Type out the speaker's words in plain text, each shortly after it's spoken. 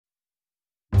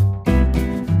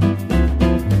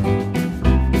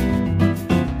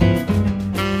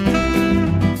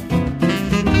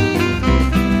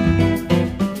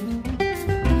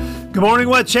Good morning,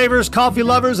 wet shavers, coffee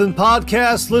lovers, and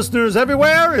podcast listeners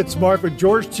everywhere. It's Mark with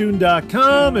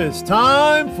GeorgeTune.com. It's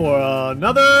time for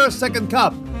another second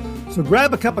cup. So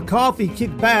grab a cup of coffee,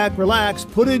 kick back, relax,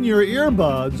 put in your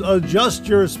earbuds, adjust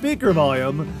your speaker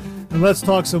volume, and let's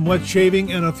talk some wet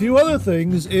shaving and a few other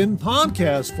things in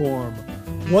podcast form.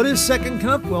 What is Second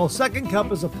Cup? Well, Second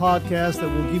Cup is a podcast that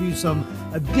will give you some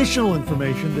additional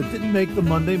information that didn't make the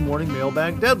Monday morning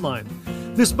mailbag deadline.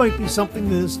 This might be something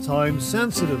that is time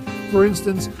sensitive. For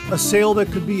instance, a sale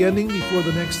that could be ending before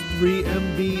the next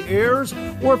 3MB airs,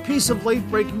 or a piece of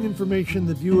late-breaking information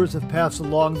that viewers have passed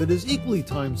along that is equally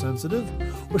time sensitive,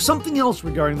 or something else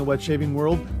regarding the wet shaving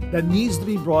world that needs to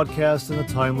be broadcast in a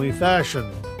timely fashion.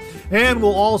 And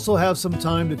we'll also have some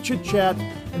time to chit-chat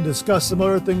and discuss some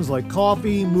other things like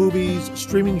coffee, movies,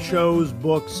 streaming shows,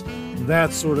 books,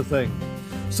 that sort of thing.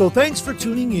 So thanks for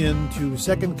tuning in to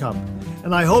Second Cup.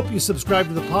 And I hope you subscribe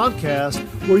to the podcast,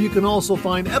 where you can also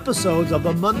find episodes of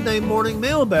the Monday Morning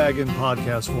Mailbag in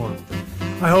podcast form.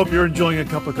 I hope you're enjoying a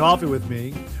cup of coffee with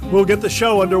me. We'll get the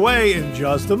show underway in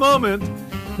just a moment.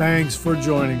 Thanks for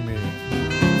joining me.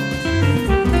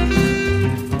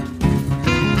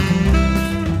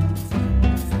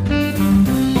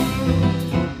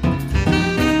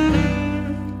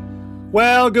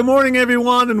 Well, good morning,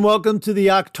 everyone, and welcome to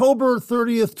the October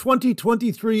 30th,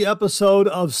 2023 episode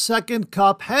of Second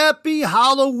Cup. Happy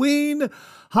Halloween!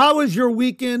 How was your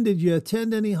weekend? Did you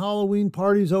attend any Halloween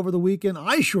parties over the weekend?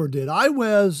 I sure did. I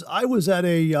was at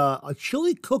a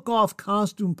chili cook-off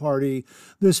costume party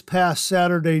this past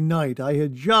Saturday night. I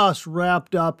had just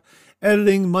wrapped up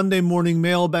editing Monday Morning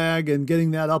Mailbag and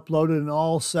getting that uploaded and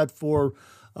all set for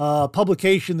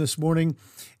publication this morning.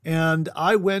 And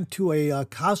I went to a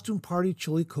costume party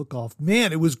chili cook-off.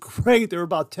 Man, it was great. There were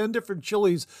about 10 different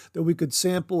chilies that we could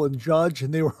sample and judge,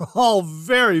 and they were all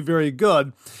very, very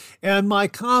good. And my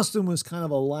costume was kind of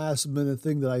a last-minute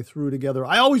thing that I threw together.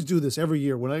 I always do this every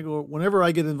year. Whenever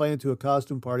I get invited to a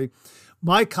costume party,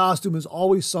 my costume is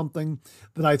always something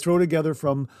that I throw together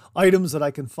from items that I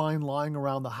can find lying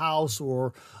around the house,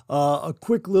 or a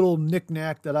quick little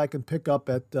knick-knack that I can pick up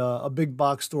at a big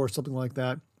box store, something like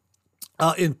that.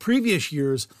 In previous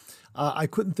years, I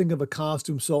couldn't think of a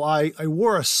costume, so I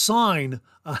wore a sign.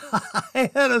 I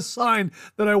had a sign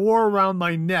that I wore around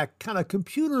my neck, kind of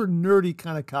computer nerdy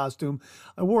kind of costume.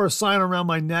 I wore a sign around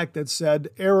my neck that said,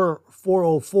 "Error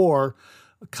 404,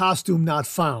 costume not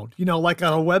found." You know, like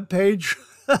on a web page.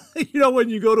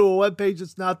 When you go to a web page,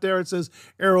 it's not there. It says,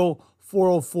 "Error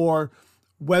 404,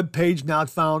 web page not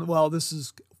found." Well, this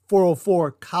is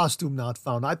 404, costume not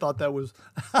found. I thought that was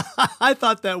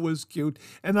cute.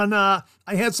 And then I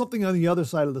had something on the other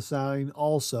side of the sign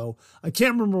also. I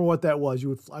can't remember what that was.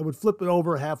 I would flip it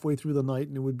over halfway through the night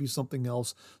and it would be something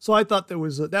else. So I thought that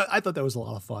was a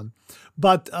lot of fun.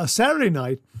 But Saturday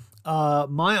night,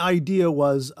 my idea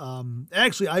was,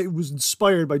 actually I was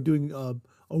inspired by doing a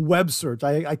web search.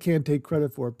 I can't take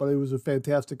credit for it, but it was a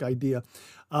fantastic idea.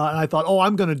 And I thought,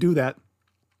 I'm going to do that.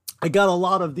 I got a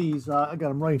lot of these, I got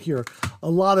them right here, a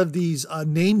lot of these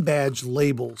name badge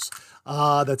labels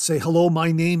that say, "Hello,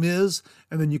 my name is,"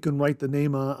 and then you can write the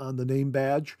name on the name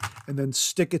badge and then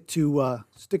stick it to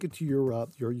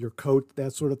your coat,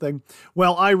 that sort of thing.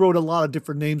 Well, I wrote a lot of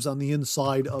different names on the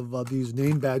inside of these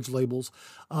name badge labels.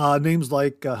 Names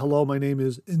like, "Hello, my name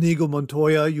is Inigo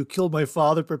Montoya. You killed my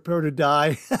father. Prepare to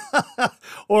die."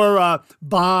 Or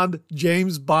Bond,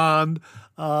 James Bond.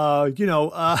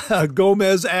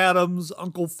 Gomez Adams,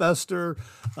 Uncle Fester,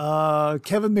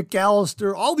 Kevin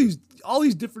McAllister, all these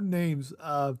different names,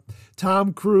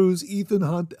 Tom Cruise, Ethan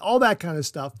Hunt, all that kind of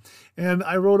stuff. And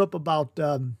I wrote up about,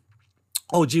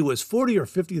 40 or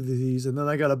 50 of these. And then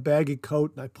I got a baggy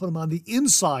coat and I put them on the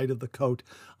inside of the coat,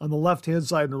 on the left-hand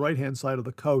side and the right-hand side of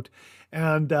the coat.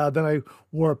 And then I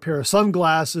wore a pair of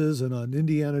sunglasses and an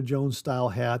Indiana Jones style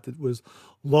hat that was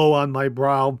low on my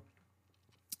brow.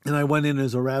 And I went in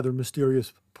as a rather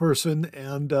mysterious person,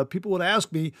 and people would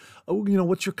ask me,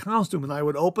 "What's your costume?" And I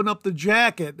would open up the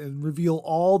jacket and reveal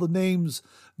all the name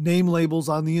labels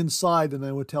on the inside, and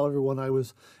I would tell everyone I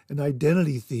was an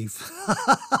identity thief.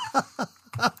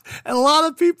 And a lot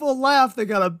of people laughed. They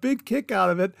got a big kick out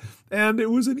of it, and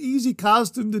it was an easy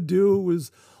costume to do. It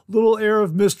was a little air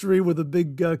of mystery with a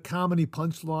big comedy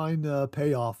punchline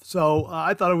payoff. So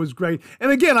I thought it was great.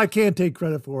 And again, I can't take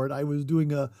credit for it. I was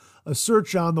doing a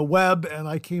search on the web, and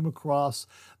I came across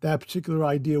that particular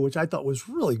idea, which I thought was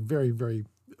really very, very,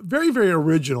 very, very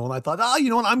original. And I thought,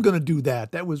 I'm going to do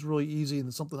that. That was really easy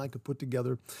and something I could put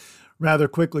together rather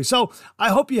quickly. So I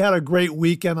hope you had a great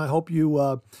weekend. I hope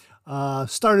you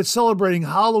started celebrating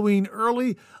Halloween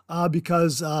early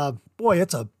because, boy,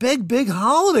 it's a big, big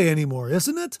holiday anymore,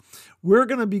 isn't it? We're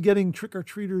going to be getting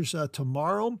trick-or-treaters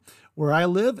tomorrow where I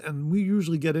live, and we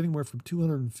usually get anywhere from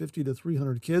 250 to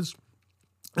 300 kids.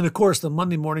 And of course, the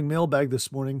Monday morning mailbag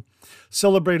this morning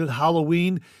celebrated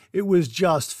Halloween. It was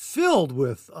just filled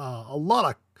with a lot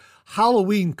of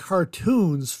Halloween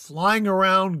cartoons flying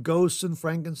around, ghosts and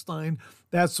Frankenstein,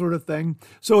 that sort of thing.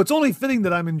 So it's only fitting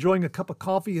that I'm enjoying a cup of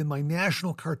coffee in my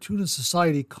National Cartoonist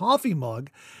Society coffee mug.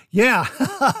 Yeah,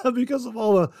 because of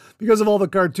all the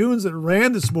cartoons that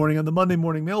ran this morning on the Monday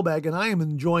morning mailbag, and I am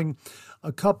enjoying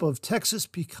a cup of Texas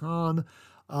Pecan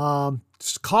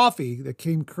coffee that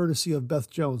came courtesy of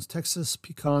Beth Jones, Texas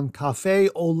Pecan Cafe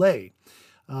au lait.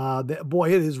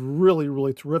 Boy, it is really,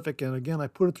 really terrific. And again, I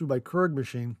put it through my Keurig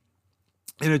machine,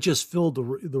 and it just filled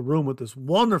the room with this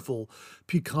wonderful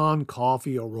pecan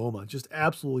coffee aroma. Just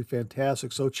absolutely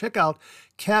fantastic. So check out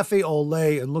Cafe au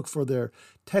lait and look for their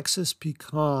Texas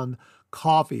Pecan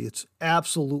coffee. It's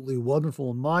absolutely wonderful.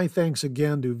 And my thanks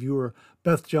again to viewer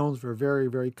Beth Jones for very,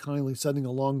 very kindly sending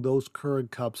along those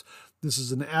Keurig cups. This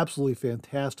is an absolutely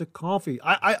fantastic coffee.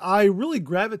 I really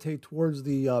gravitate towards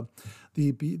the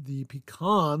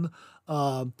pecan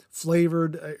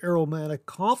flavored aromatic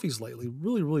coffees lately.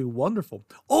 Really, really wonderful.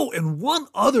 Oh, and one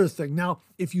other thing. Now,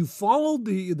 if you followed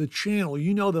the channel,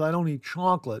 you know that I don't eat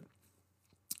chocolate.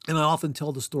 And I often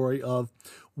tell the story of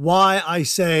why I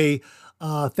say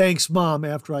thanks, Mom,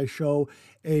 after I show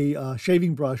a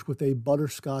shaving brush with a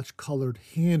butterscotch colored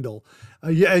handle.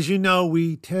 As you know,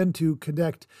 we tend to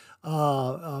connect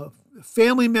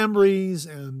family memories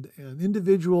and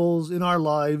individuals in our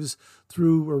lives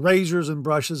through razors and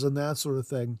brushes and that sort of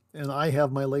thing. And I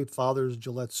have my late father's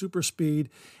Gillette Super Speed,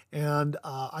 and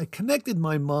I connected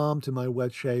my mom to my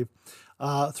wet shave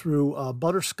through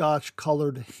butterscotch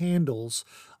colored handles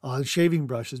on shaving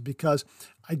brushes, because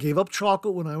I gave up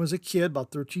chocolate when I was a kid,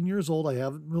 about 13 years old. I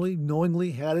haven't really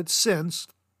knowingly had it since.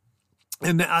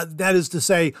 And that is to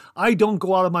say, I don't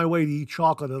go out of my way to eat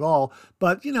chocolate at all.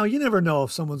 But, you never know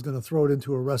if someone's going to throw it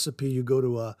into a recipe. You go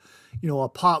to a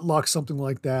potluck, something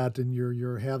like that, and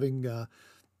you're having,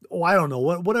 I don't know,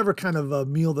 whatever kind of a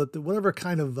meal whatever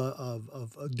kind of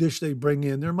a dish they bring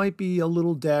in, there might be a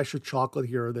little dash of chocolate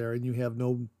here or there, and you have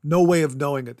no way of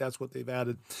knowing it. That's what they've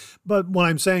added. But what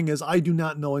I'm saying is, I do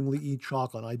not knowingly eat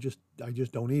chocolate. I just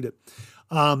don't eat it.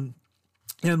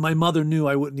 And my mother knew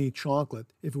I wouldn't eat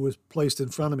chocolate if it was placed in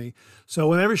front of me. So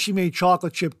whenever she made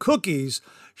chocolate chip cookies,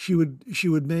 she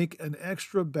would make an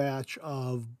extra batch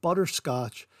of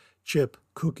butterscotch chip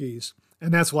cookies.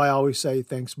 And that's why I always say,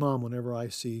 thanks, Mom, whenever I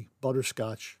see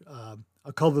butterscotch,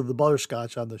 a color of the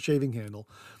butterscotch on the shaving handle.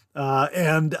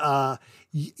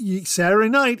 Saturday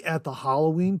night at the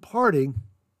Halloween party,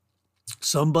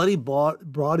 somebody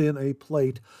brought in a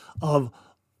plate of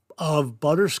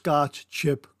butterscotch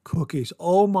chip cookies.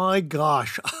 Oh my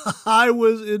gosh, I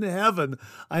was in heaven.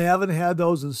 I haven't had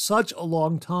those in such a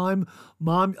long time.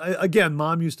 Mom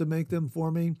used to make them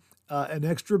for me, an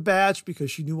extra batch,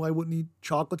 because she knew I wouldn't eat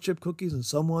chocolate chip cookies, and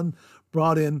someone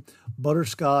brought in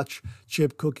butterscotch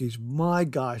chip cookies. My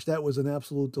gosh, that was an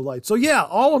absolute delight. So yeah,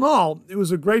 all in all, it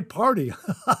was a great party.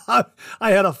 I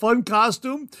had a fun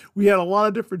costume. We had a lot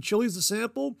of different chilies to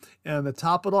sample, and to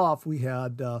top it off, we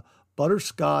had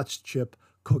butterscotch chip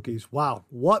cookies. Wow,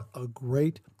 what a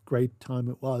great, great time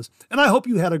it was. And I hope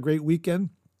you had a great weekend.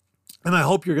 And I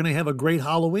hope you're going to have a great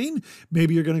Halloween.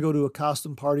 Maybe you're going to go to a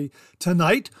costume party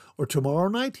tonight or tomorrow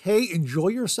night. Hey, enjoy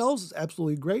yourselves. It's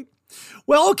absolutely great.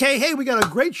 Well, okay. Hey, we got a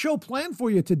great show planned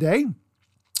for you today.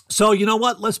 So you know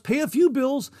what? Let's pay a few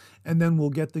bills and then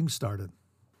we'll get things started.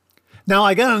 Now,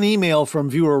 I got an email from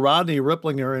viewer Rodney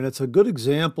Ripplinger, and it's a good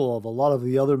example of a lot of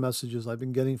the other messages I've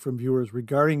been getting from viewers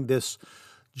regarding this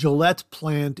Gillette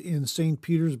plant in St.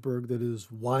 Petersburg that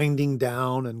is winding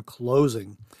down and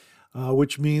closing,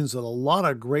 which means that a lot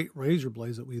of great razor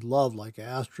blades that we love, like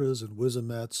Astras and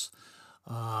Wizamet's,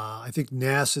 I think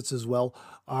Nassets as well,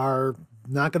 are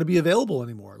not going to be available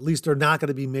anymore. At least they're not going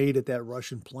to be made at that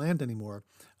Russian plant anymore.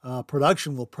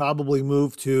 Production will probably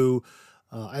move to,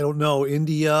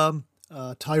 India,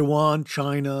 Taiwan,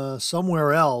 China,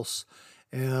 somewhere else.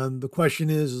 And the question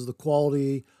is the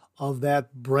quality of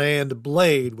that brand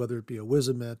blade, whether it be a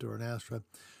Wizamet or an Astra,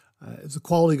 is the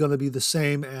quality going to be the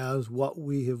same as what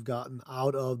we have gotten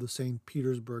out of the St.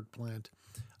 Petersburg plant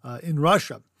in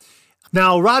Russia?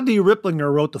 Now, Rodney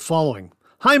Ripplinger wrote the following.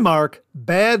 Hi, Mark.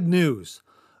 Bad news.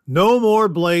 No more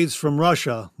blades from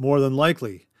Russia, more than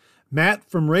likely. Matt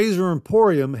from Razor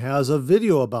Emporium has a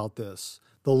video about this.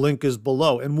 The link is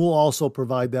below, and we'll also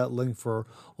provide that link for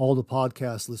all the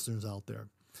podcast listeners out there.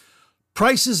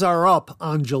 Prices are up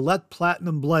on Gillette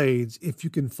Platinum blades if you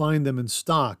can find them in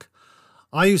stock.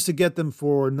 I used to get them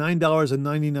for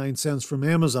 $9.99 from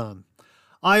Amazon.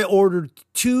 I ordered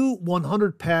two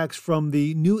 100 packs from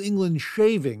the New England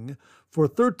Shaving for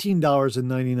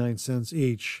 $13.99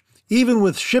 each. Even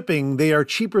with shipping, they are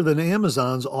cheaper than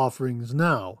Amazon's offerings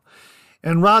now.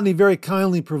 And Rodney very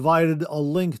kindly provided a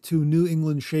link to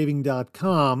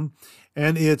newenglandshaving.com,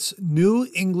 and it's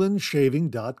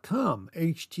newenglandshaving.com,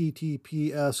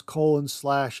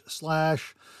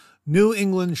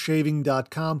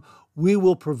 https://newenglandshaving.com. We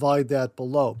will provide that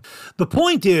below. The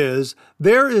point is,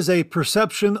 there is a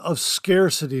perception of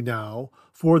scarcity now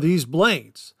for these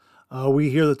blades. We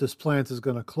hear that this plant is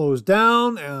going to close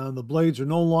down and the blades are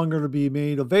no longer going to be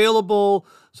made available.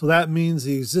 So that means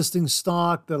the existing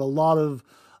stock that a lot of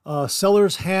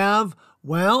sellers have,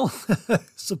 well,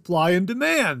 supply and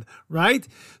demand, right?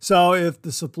 So if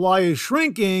the supply is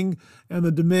shrinking and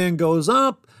the demand goes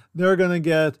up, they're going to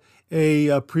get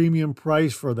a premium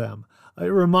price for them. It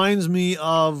reminds me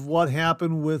of what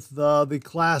happened with the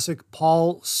classic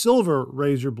Paul Silver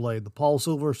razor blade, the Paul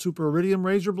Silver Super Iridium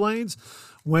razor blades.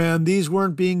 When these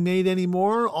weren't being made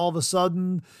anymore, all of a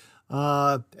sudden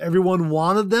everyone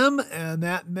wanted them, and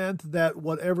that meant that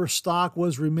whatever stock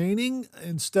was remaining,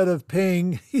 instead of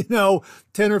paying, $10 or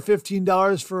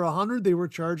 $15 for 100, they were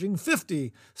charging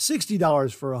 $50,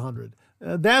 $60 for 100,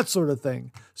 that sort of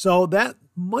thing. So that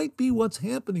might be what's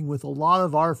happening with a lot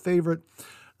of our favorite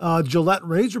Gillette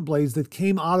razor blades that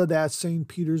came out of that St.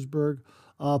 Petersburg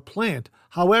plant.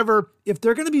 However, if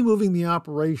they're going to be moving the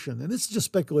operation, and this is just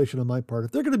speculation on my part,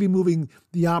 if they're going to be moving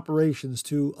the operations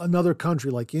to another country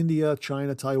like India,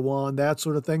 China, Taiwan, that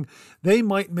sort of thing, they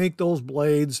might make those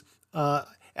blades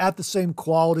at the same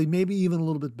quality, maybe even a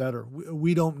little bit better.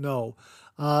 We don't know.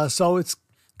 So it's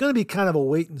going to be kind of a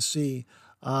wait and see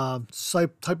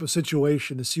type of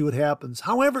situation to see what happens.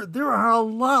 However, there are a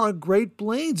lot of great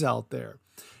blades out there.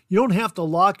 You don't have to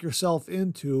lock yourself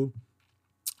into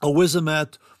a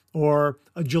Wizamet or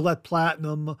a Gillette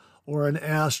Platinum or an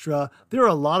Astra. There are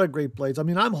a lot of great blades. I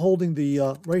mean, I'm holding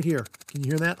the, right here. Can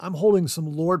you hear that? I'm holding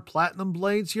some Lord Platinum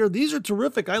blades here. These are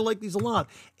terrific. I like these a lot.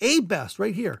 A-Best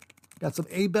right here. Got some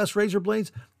A-Best razor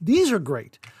blades. These are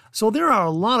great. So there are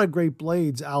a lot of great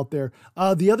blades out there.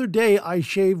 The other day, I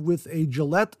shaved with a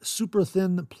Gillette Super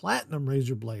Thin Platinum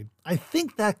razor blade. I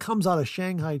think that comes out of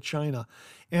Shanghai, China.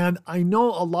 And I know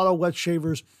a lot of wet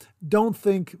shavers don't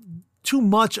think too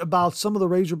much about some of the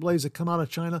razor blades that come out of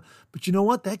China. But you know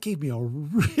what? That gave me a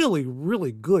really,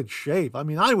 really good shave. I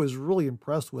mean, I was really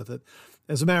impressed with it.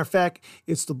 As a matter of fact,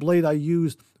 it's the blade I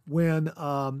used when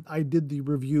I did the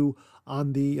review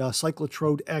on the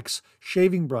Cyclotrode X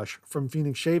shaving brush from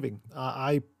Phoenix Shaving.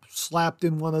 I slapped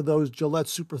in one of those Gillette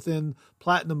Super Thin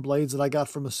Platinum blades that I got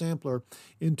from a sampler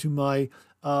into my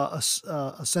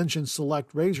Ascension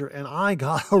Select razor, and I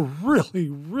got a really,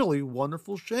 really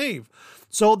wonderful shave.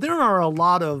 So there are a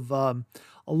lot of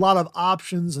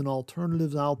options and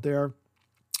alternatives out there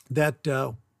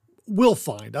that we'll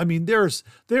find. I mean, there is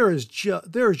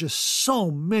just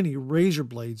so many razor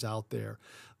blades out there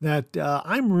that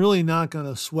I'm really not going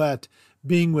to sweat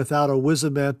being without a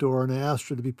Wizamet or an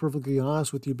Astra, to be perfectly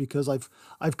honest with you, because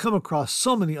I've come across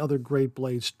so many other great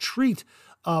blades. Treat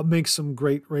makes some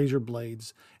great razor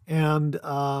blades, and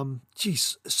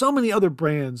so many other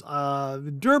brands.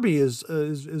 Derby is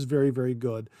very, very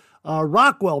good.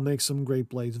 Rockwell makes some great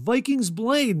blades. Vikings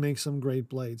Blade makes some great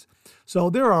blades. So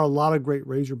there are a lot of great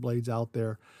razor blades out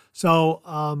there. So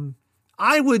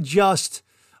I would just.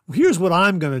 Here's what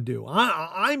I'm going to do.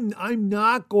 I'm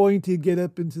not going to get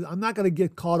I'm not going to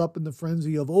get caught up in the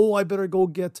frenzy of, I better go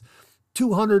get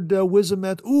 200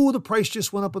 Wizamet. Ooh, the price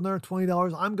just went up another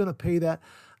 $20. I'm going to pay that.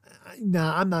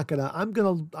 Nah, I'm not going to. I'm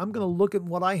going to look at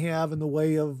what I have in the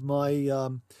way of my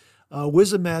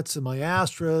Wizamets and my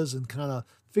Astras and kind of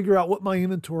figure out what my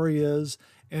inventory is.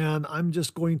 And I'm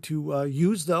just going to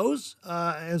use those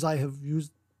as I have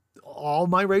used all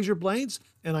my razor blades,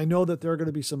 and I know that there are going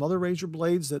to be some other razor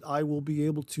blades that I will be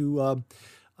able to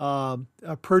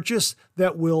purchase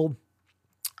that will,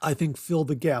 I think, fill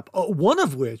the gap. One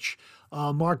of which,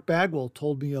 Mark Bagwell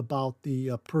told me about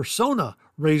the Persona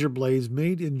razor blades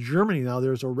made in Germany. Now,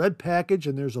 there's a red package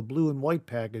and there's a blue and white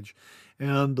package.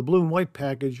 And the blue and white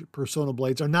package Persona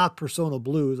blades are not Persona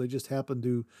blues. They just happen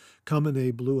to come in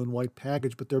a blue and white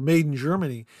package, but they're made in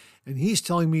Germany. And he's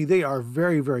telling me they are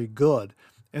very, very good.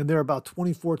 And they're about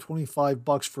 $24,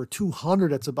 $25 for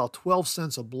 200. That's about 12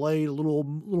 cents a blade, a little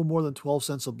more than 12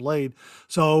 cents a blade.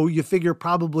 So you figure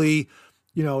probably,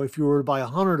 if you were to buy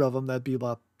 100 of them, that'd be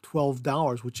about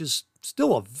 $12, which is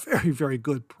still a very, very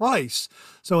good price.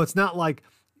 So it's not like,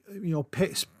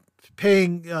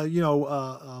 paying,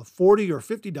 $40 or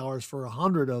 $50 for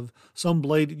 100 of some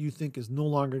blade that you think is no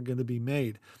longer going to be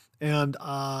made. And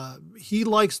he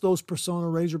likes those Persona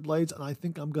razor blades, and I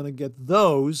think I'm going to get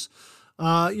those,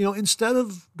 instead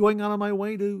of going out of my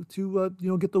way to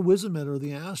get the Wizamet or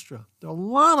the Astra. There are a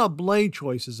lot of blade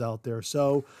choices out there,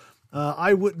 so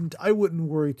I wouldn't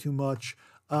worry too much.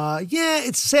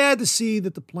 It's sad to see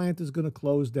that the plant is going to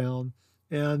close down.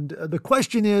 And the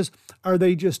question is, are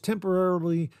they just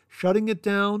temporarily shutting it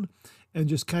down and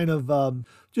just kind of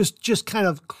just kind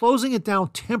of closing it down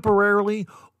temporarily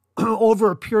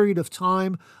over a period of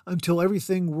time until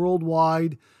everything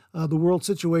worldwide, the world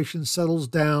situation settles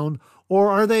down?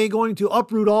 Or are they going to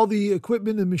uproot all the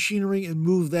equipment and machinery and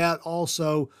move that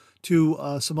also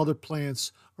to some other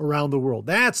plants around the world?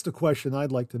 That's the question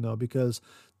I'd like to know, because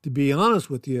to be honest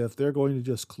with you, if they're going to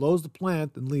just close the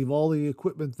plant and leave all the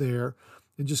equipment there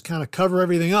and just kind of cover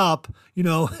everything up,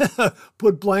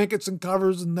 put blankets and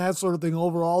covers and that sort of thing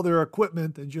over all their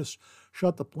equipment and just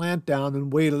shut the plant down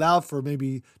and wait it out for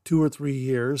maybe 2 or 3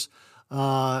 years.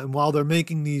 And while they're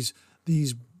making these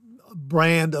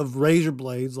brand of razor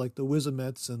blades like the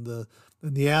Wizamets and the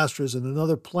Astras in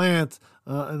another plant,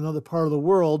 another part of the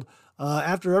world,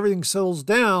 after everything settles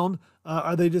down,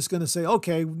 are they just going to say,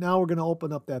 okay, now we're going to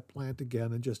open up that plant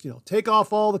again and just, take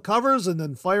off all the covers and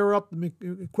then fire up the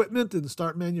equipment and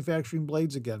start manufacturing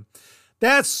blades again?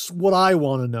 That's what I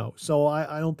want to know. So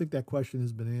I don't think that question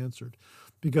has been answered,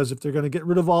 because if they're going to get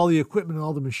rid of all the equipment and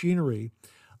all the machinery,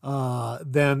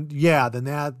 then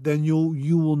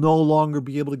you will no longer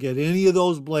be able to get any of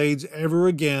those blades ever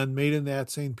again made in that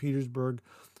St. Petersburg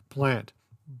plant.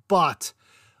 But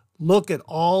look at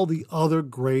all the other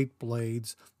great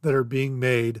blades that are being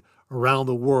made around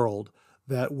the world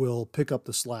that will pick up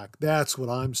the slack. That's what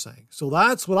I'm saying. So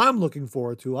that's what I'm looking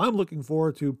forward to. I'm looking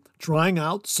forward to trying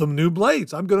out some new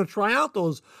blades. I'm going to try out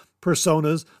those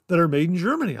Personas that are made in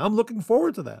Germany. I'm looking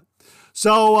forward to that.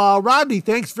 So, Rodney,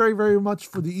 thanks very, very much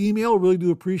for the email. Really do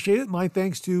appreciate it. My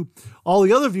thanks to all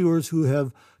the other viewers who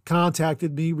have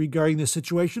contacted me regarding this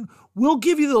situation. We'll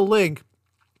give you the link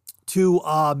to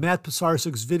Matt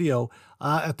Pisarcik's video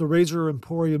at the Razor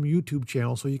Emporium YouTube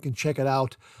channel, so you can check it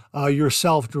out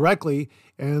yourself directly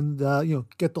and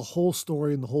get the whole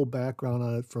story and the whole background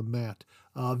on it from Matt.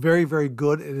 Very, very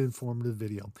good and informative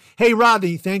video. Hey,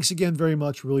 Rodney, thanks again very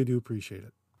much. Really do appreciate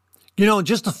it.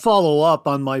 Just to follow up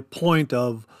on my point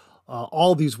of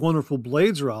all these wonderful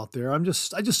blades are out there, I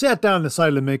just sat down and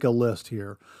decided to make a list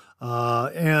here.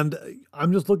 And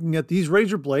I'm just looking at these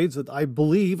razor blades that I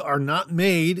believe are not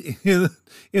made in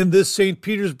this St.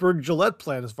 Petersburg Gillette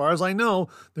plant. As far as I know,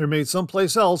 they're made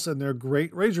someplace else, and they're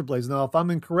great razor blades. Now, if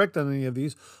I'm incorrect on any of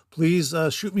these, please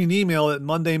shoot me an email at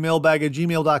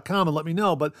mondaymailbag@gmail.com and let me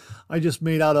know. But I just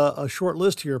made out a short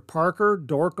list here. Parker,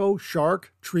 Dorco,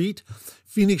 Shark, Treat,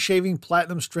 Phoenix Shaving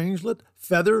Platinum Strangelet,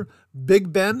 Feather,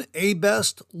 Big Ben,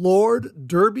 A-Best, Lord,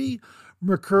 Derby,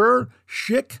 Mercur,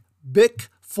 Schick, Bic,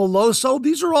 Filoso.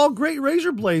 These are all great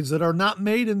razor blades that are not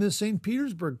made in this St.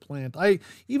 Petersburg plant. I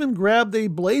even grabbed a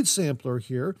blade sampler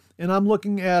here, and I'm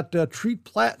looking at Treat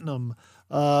Platinum,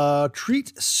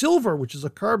 Treat Silver, which is a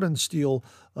carbon steel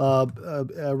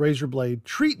razor blade,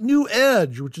 Treat New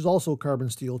Edge, which is also carbon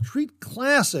steel, Treat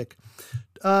Classic,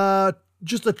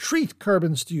 just a Treat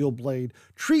carbon steel blade,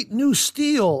 Treat New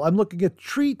Steel. I'm looking at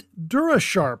Treat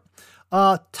DuraSharp.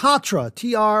 Tatra,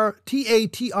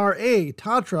 T-A-T-R-A,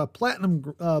 Tatra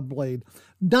Platinum blade.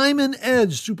 Diamond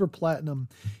Edge Super Platinum.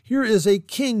 Here is a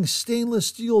King Stainless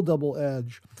Steel Double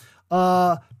Edge.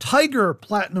 Tiger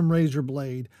Platinum Razor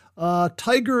Blade.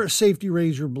 Tiger Safety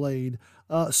Razor Blade.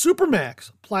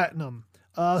 Supermax Platinum.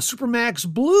 Supermax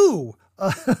Blue.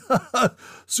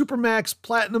 Supermax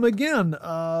Platinum again.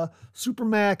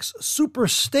 Supermax Super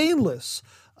Stainless.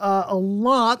 A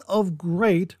lot of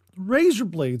great razor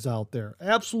blades out there.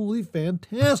 Absolutely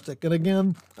fantastic. And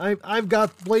again, I've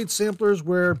got blade samplers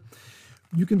where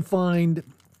you can find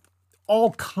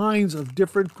all kinds of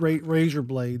different great razor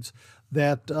blades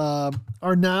that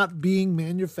are not being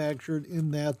manufactured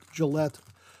in that Gillette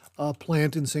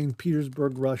plant in St.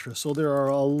 Petersburg, Russia. So there are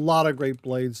a lot of great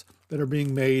blades that are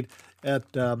being made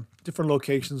at different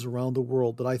locations around the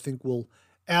world that I think will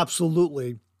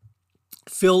absolutely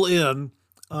fill in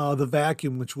the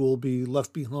vacuum which will be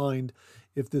left behind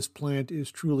if this plant is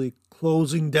truly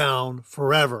closing down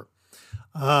forever.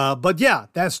 But yeah,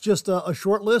 that's just a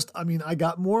short list. I mean, I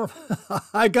got more.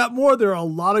 I got more. There are a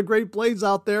lot of great blades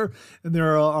out there, and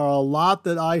there are a lot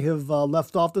that I have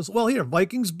left off this. Well, here,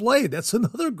 Vikings Blade. That's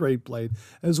another great blade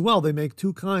as well. They make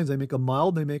two kinds. They make a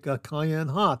mild, they make a cayenne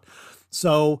hot.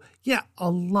 So yeah, a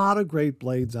lot of great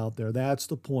blades out there. That's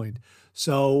the point.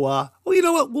 So, well, you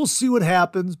know what? We'll see what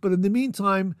happens. But in the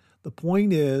meantime, the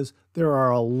point is there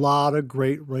are a lot of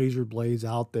great razor blades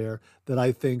out there that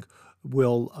I think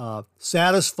will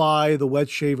satisfy the wet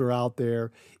shaver out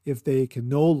there if they can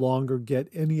no longer get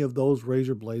any of those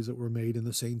razor blades that were made in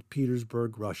the St.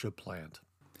 Petersburg, Russia plant.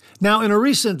 Now, in a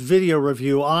recent video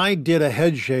review, I did a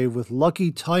head shave with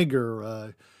Lucky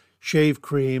Tiger shave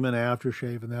cream and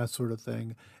aftershave and that sort of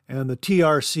thing. And the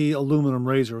TRC aluminum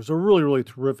razor was a really, really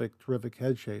terrific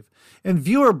head shave. And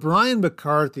viewer Brian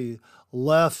McCarthy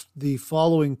left the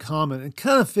following comment. It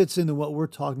kind of fits into what we're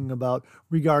talking about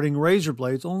regarding razor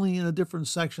blades, only in a different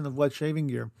section of wet shaving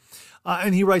gear.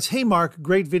 And he writes, "Hey, Mark,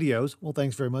 great videos." Well,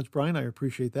 thanks very much, Brian. I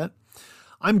appreciate that.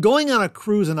 "I'm going on a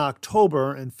cruise in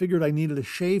October and figured I needed a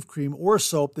shave cream or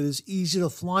soap that is easy to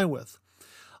fly with.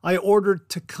 I ordered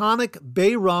Taconic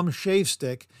Bay Rum Shave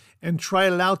Stick and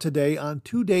tried it out today on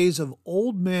 2 days of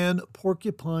Old Man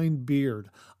Porcupine Beard.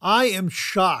 I am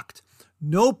shocked.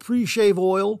 No pre-shave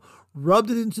oil, rubbed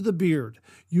it into the beard.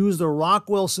 Used a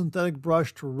Rockwell synthetic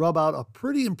brush to rub out a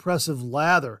pretty impressive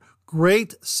lather.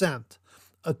 Great scent.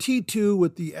 A T2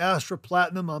 with the Astra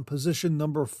Platinum on position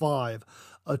number 5.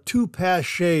 A 2-pass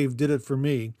shave did it for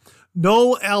me.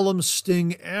 No alum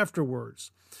sting afterwards.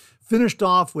 Finished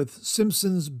off with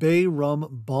Simpson's Bay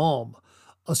Rum Balm.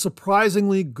 A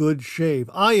surprisingly good shave.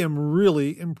 I am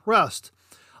really impressed.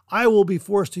 I will be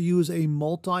forced to use a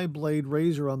multi-blade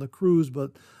razor on the cruise,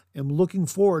 but am looking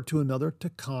forward to another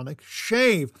Taconic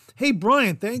shave." Hey,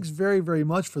 Brian, thanks very, very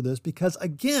much for this because,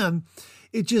 again,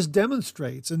 it just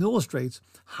demonstrates and illustrates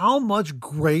how much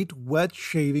great wet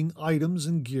shaving items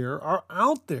and gear are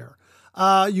out there.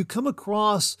 You come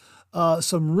across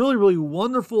some really, really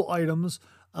wonderful items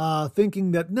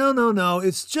thinking that, no,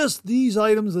 it's just these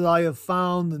items that I have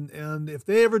found, and if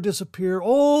they ever disappear,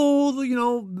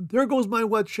 there goes my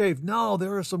wet shave. No,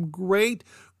 there are some great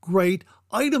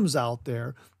items out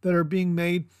there that are being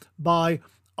made by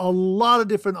a lot of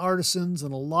different artisans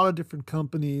and a lot of different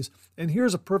companies. And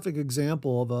here's a perfect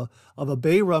example of a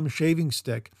Bay Rum shaving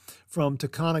stick from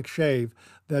Taconic Shave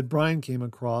that Brian came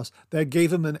across that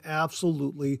gave him an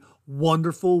absolutely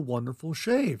wonderful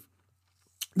shave.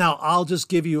 Now, I'll just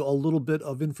give you a little bit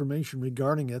of information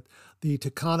regarding it. The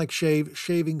Taconic Shave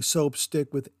shaving soap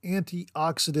stick with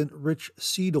antioxidant-rich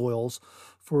seed oils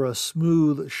for a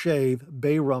smooth shave,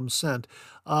 Bay Rum scent.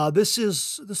 This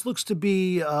looks to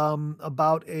be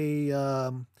about a,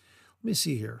 let me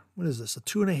see here. What is this? A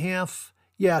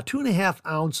 2.5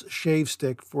 ounce shave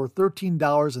stick for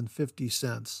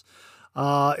 $13.50.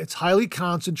 It's highly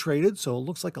concentrated, so it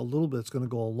looks like a little bit's going to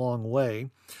go a long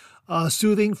way.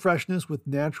 Soothing freshness with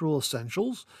natural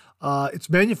essentials. It's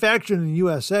manufactured in the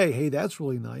USA. Hey, that's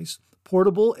really nice.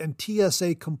 Portable and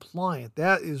TSA compliant.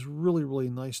 That is really, really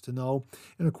nice to know.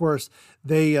 And of course,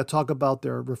 they talk about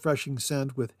their refreshing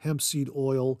scent with hemp seed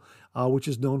oil, which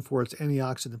is known for its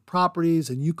antioxidant properties,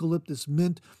 and eucalyptus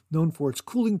mint, known for its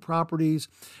cooling properties.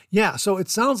 Yeah, so it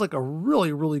sounds like a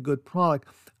really, really good product.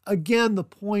 Again, the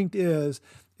point is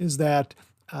that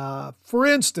for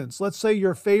instance, let's say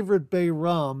your favorite Bay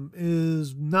Rum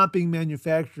is not being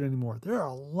manufactured anymore. There are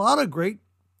a lot of great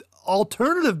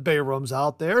alternative Bay Rums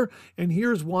out there, and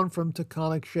here's one from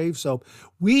Taconic Shave Soap.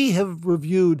 We have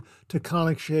reviewed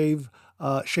Taconic Shave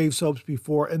soaps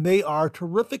before, and they are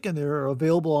terrific, and they're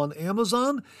available on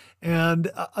Amazon.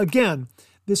 And again,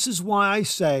 this is why I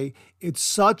say it's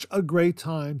such a great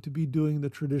time to be doing the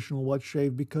traditional wet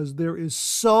shave because there is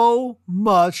so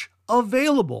much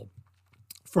available.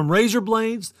 From razor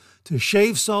blades to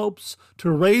shave soaps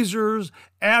to razors,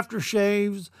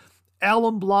 aftershaves,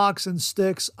 alum blocks and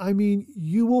sticks. I mean,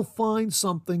 you will find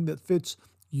something that fits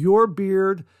your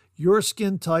beard, your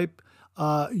skin type,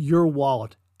 your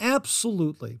wallet.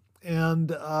 Absolutely.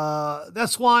 And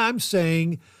that's why I'm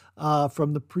saying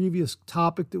from the previous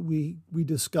topic that we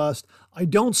discussed, I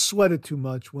don't sweat it too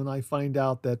much when I find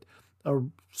out that a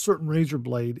certain razor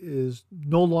blade is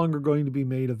no longer going to be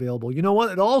made available. You know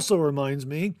what? It also reminds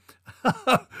me,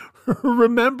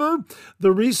 remember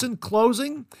the recent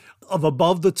closing of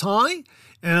Above the Tie?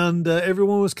 And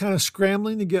everyone was kind of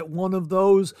scrambling to get one of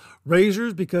those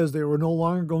razors because they were no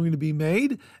longer going to be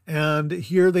made. And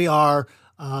here they are.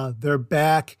 They're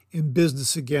back in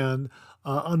business again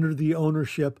under the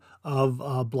ownership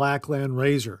of Blackland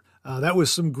Razor. That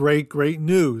was some great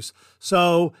news.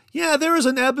 So yeah, there is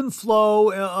an ebb and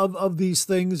flow of these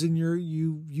things, and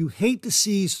you hate to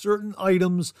see certain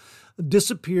items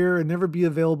disappear and never be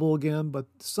available again. But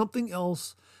something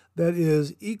else that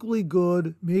is equally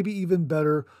good, maybe even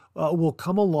better, will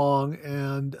come along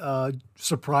and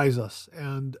surprise us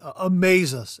and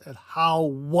amaze us at how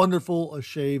wonderful a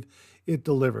shave it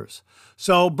delivers.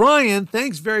 So, Brian,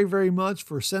 thanks very, very much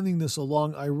for sending this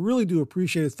along. I really do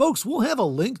appreciate it. Folks, we'll have a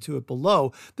link to it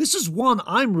below. This is one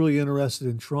I'm really interested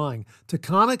in trying.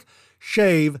 Taconic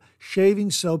Shave Shaving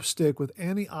Soap Stick with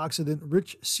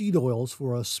antioxidant-rich seed oils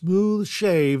for a smooth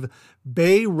shave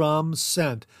bay rum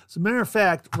scent. As a matter of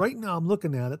fact, right now I'm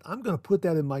looking at it. I'm going to put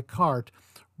that in my cart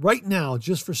right now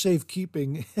just for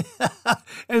safekeeping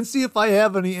and see if I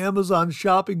have any Amazon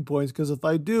shopping points, because if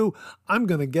I do, I'm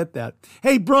going to get that.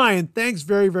 Hey, Brian, thanks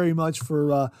very, very much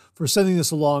for sending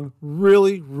this along.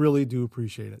 Really, really do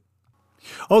appreciate it.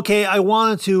 Okay, I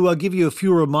wanted to give you a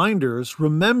few reminders.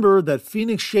 Remember that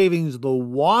Phoenix Shavings The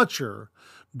Watcher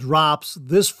drops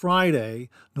this Friday,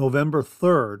 November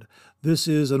 3rd. This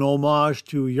is an homage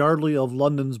to Yardley of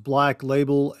London's Black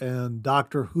Label and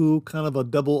Doctor Who, kind of a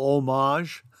double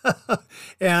homage.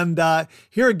 And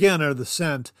here again are the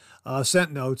scent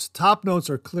notes. Top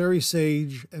notes are clary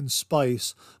sage and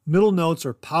spice. Middle notes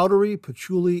are powdery,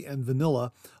 patchouli, and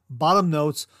vanilla. Bottom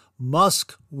notes,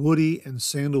 musk, woody, and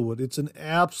sandalwood. It's an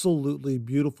absolutely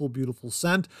beautiful, beautiful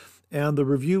scent. And the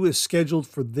review is scheduled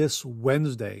for this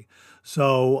Wednesday.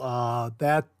 So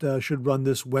that should run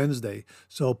this Wednesday.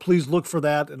 So please look for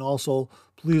that. And also,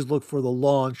 please look for the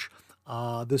launch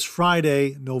this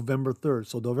Friday, November 3rd.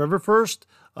 So November 1st,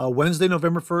 Wednesday,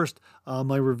 November 1st,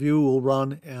 my review will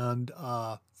run. And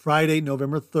Friday,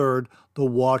 November 3rd, The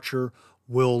Watcher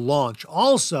will launch.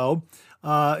 Also,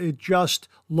 it just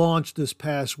launched this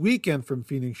past weekend from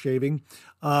Phoenix Shaving,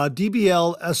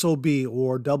 DBL SOB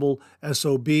or double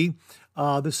SOB.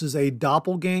 This is a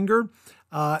doppelganger,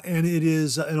 and it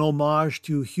is an homage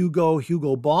to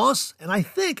Hugo Boss. And I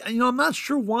think, I'm not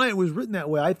sure why it was written that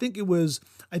way. I think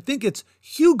it's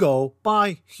Hugo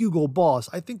by Hugo Boss.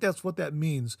 I think that's what that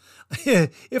means.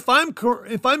 If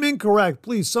I'm incorrect,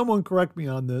 please someone correct me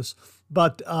on this.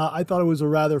 But I thought it was a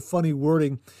rather funny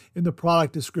wording in the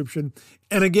product description.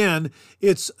 And again,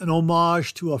 it's an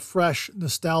homage to a fresh,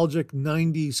 nostalgic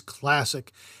 90s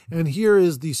classic. And here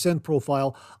is the scent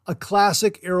profile: a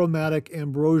classic aromatic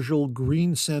ambrosial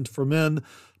green scent for men.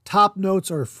 Top notes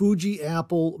are Fuji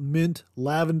apple, mint,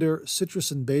 lavender,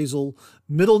 citrus, and basil.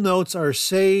 Middle notes are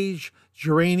sage,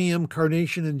 geranium,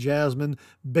 carnation, and jasmine.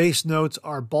 Base notes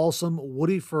are balsam,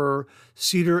 woody fir,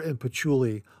 cedar, and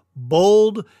patchouli.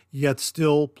 Bold, yet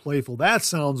still playful. That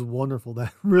sounds wonderful.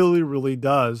 That really, really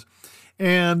does.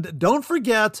 And don't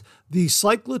forget the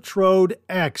Cyclotrode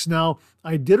X. Now,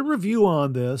 I did a review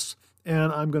on this,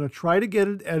 and I'm going to try to get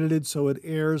it edited so it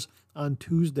airs on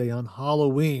Tuesday, on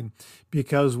Halloween,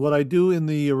 because what I do in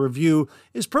the review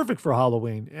is perfect for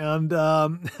Halloween. And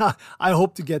I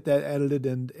hope to get that edited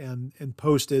and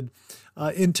posted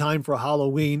in time for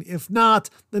Halloween. If not,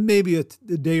 then maybe a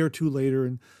day or two later,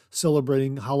 and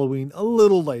celebrating Halloween a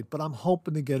little late, but I'm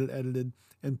hoping to get it edited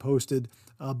and posted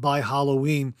by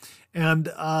Halloween. And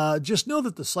just know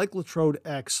that the Cyclotrode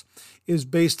X is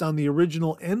based on the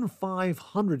original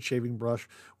N500 shaving brush,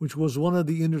 which was one of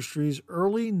the industry's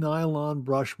early nylon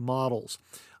brush models.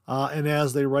 And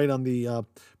as they write on the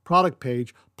product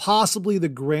page, possibly the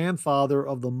grandfather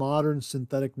of the modern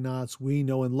synthetic knots we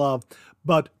know and love,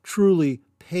 but truly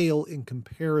pale in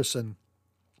comparison.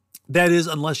 That is,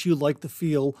 unless you like the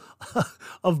feel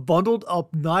of bundled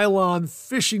up nylon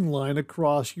fishing line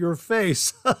across your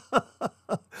face.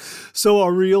 So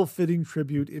a real fitting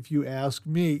tribute, if you ask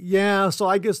me. Yeah, so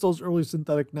I guess those early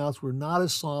synthetic knots were not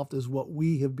as soft as what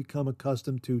we have become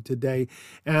accustomed to today.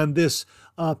 And this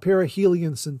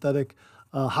perihelion synthetic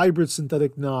hybrid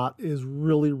synthetic knot is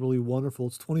really, really wonderful.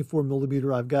 It's 24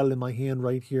 millimeter. I've got it in my hand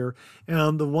right here.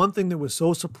 And the one thing that was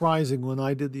so surprising when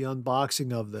I did the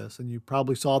unboxing of this, and you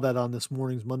probably saw that on this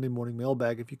morning's Monday Morning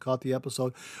Mailbag if you caught the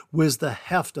episode, was the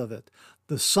heft of it.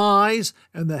 The size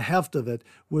and the heft of it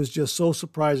was just so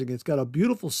surprising. It's got a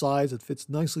beautiful size. It fits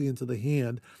nicely into the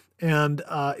hand. And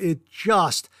it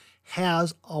just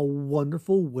has a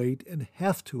wonderful weight and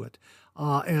heft to it.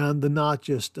 And the knot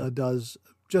just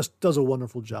does a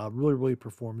wonderful job. Really, really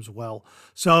performs well.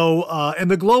 So,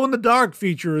 and the glow in the dark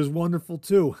feature is wonderful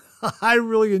too. I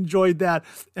really enjoyed that,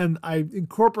 and I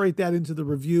incorporate that into the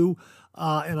review.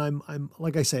 And I'm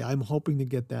like I say, I'm hoping to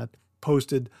get that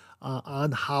posted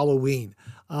on Halloween.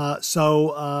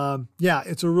 So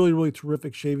it's a really, really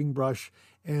terrific shaving brush,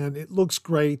 and it looks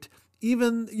great.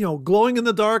 Even, glowing in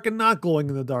the dark and not glowing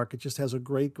in the dark. It just has a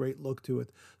great, great look to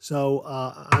it. So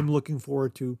I'm looking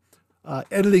forward to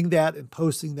editing that and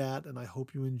posting that, and I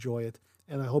hope you enjoy it.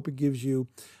 And I hope it gives you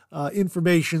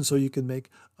information so you can make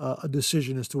a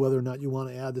decision as to whether or not you want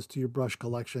to add this to your brush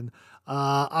collection.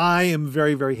 I am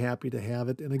very, very happy to have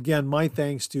it. And again, my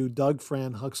thanks to Doug,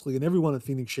 Fran, Huxley, and everyone at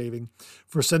Phoenix Shaving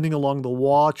for sending along the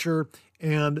Watcher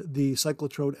and the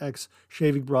Cyclotrode X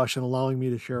shaving brush and allowing me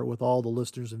to share it with all the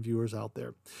listeners and viewers out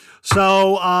there.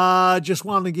 So just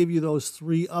wanted to give you those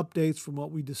 3 updates from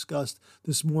what we discussed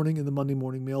this morning in the Monday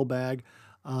Morning Mailbag.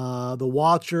 The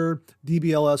Watcher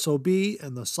DBL SOB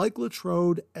and the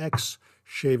Cyclotrode X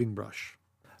shaving brush.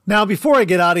 Now, before I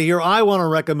get out of here, I want to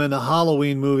recommend a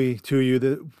Halloween movie to you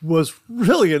that was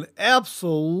really an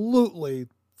absolutely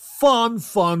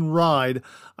fun ride.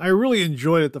 I really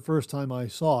enjoyed it the first time I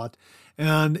saw it,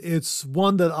 and it's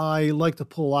one that I like to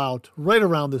pull out right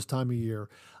around this time of year.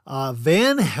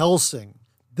 Van Helsing.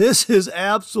 This is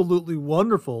absolutely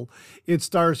wonderful. It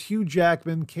stars Hugh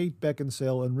Jackman, Kate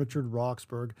Beckinsale, and Richard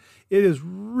Roxburgh. It is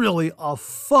really a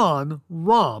fun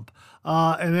romp.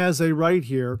 And as they write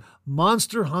here,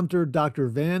 monster hunter Dr.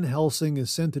 Van Helsing is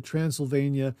sent to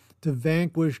Transylvania to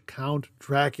vanquish Count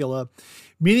Dracula.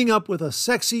 Meeting up with a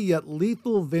sexy yet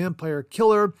lethal vampire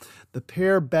killer, the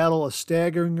pair battle a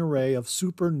staggering array of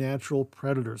supernatural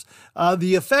predators.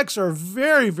 The effects are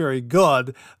very, very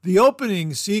good. The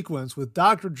opening sequence with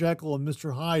Dr. Jekyll and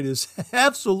Mr. Hyde is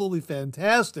absolutely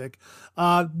fantastic.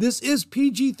 This is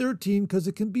PG-13 because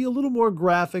it can be a little more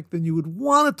graphic than you would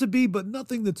want it to be, but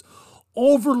nothing that's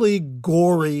overly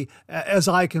gory as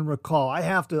I can recall. I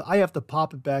have to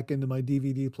pop it back into my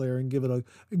DVD player and give it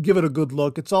a good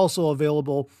look. It's also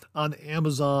available on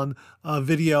Amazon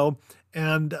Video,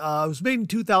 and it was made in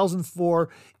 2004.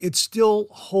 It still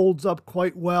holds up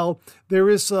quite well. There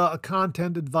is a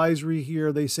content advisory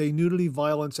here. They say nudity,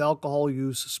 violence, alcohol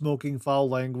use, smoking, foul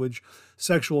language,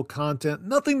 sexual content.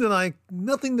 Nothing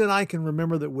that I can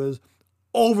remember that was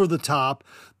over the top,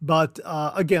 but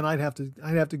again, I'd have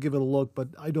to give it a look, but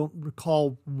I don't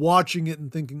recall watching it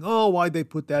and thinking, oh, why'd they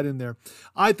put that in there?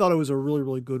 I thought it was a really,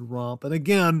 really good romp. And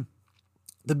again,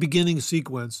 the beginning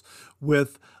sequence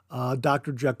with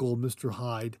Dr. Jekyll, Mr.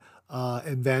 Hyde,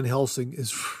 and Van Helsing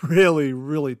is really,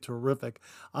 really terrific.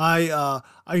 I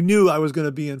knew I was going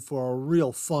to be in for a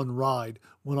real fun ride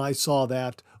when I saw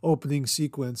that opening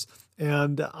sequence,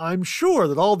 and I'm sure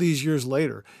that all these years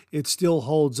later, it still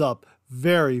holds up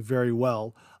very, very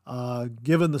well.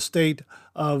 Given the state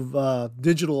of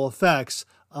digital effects,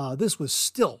 this was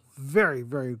still very,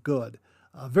 very good.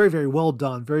 Very, very well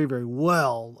done. Very, very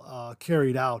well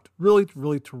carried out. Really,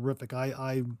 really terrific.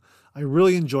 I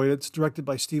really enjoyed it. It's directed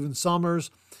by Stephen Sommers,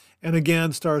 and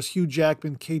again stars Hugh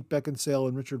Jackman, Kate Beckinsale,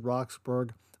 and Richard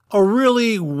Roxburgh. A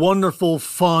really wonderful,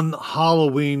 fun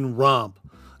Halloween romp.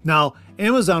 Now,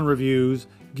 Amazon reviews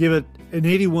give it an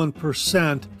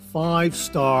 81%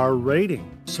 5-star rating.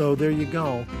 So there you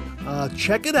go.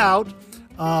 Check it out.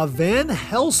 Van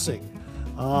Helsing,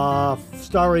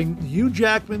 starring Hugh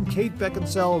Jackman, Kate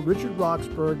Beckinsale, Richard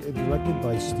Roxburgh, and directed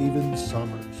by Stephen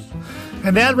Sommers.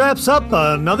 And that wraps up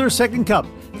another Second Cup.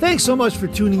 Thanks so much for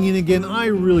tuning in again. I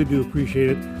really do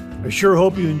appreciate it. I sure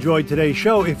hope you enjoyed today's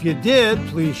show. If you did,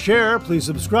 please share, please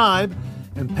subscribe,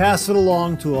 and pass it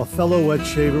along to a fellow wet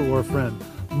shaver or friend.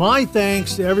 My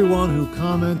thanks to everyone who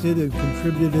commented and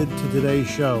contributed to today's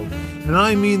show. And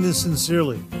I mean this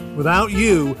sincerely. Without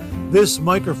you, this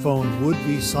microphone would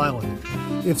be silent.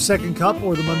 If Second Cup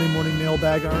or the Monday Morning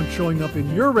Mailbag aren't showing up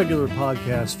in your regular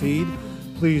podcast feed,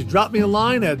 please drop me a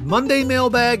line at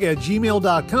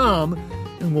mondaymailbag@gmail.com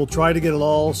and we'll try to get it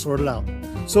all sorted out.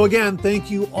 So again, thank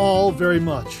you all very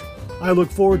much. I look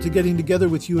forward to getting together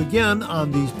with you again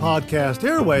on these podcast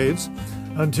airwaves.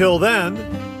 Until then,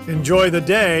 enjoy the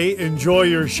day, enjoy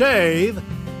your shave,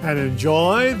 and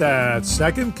enjoy that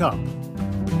Second Cup.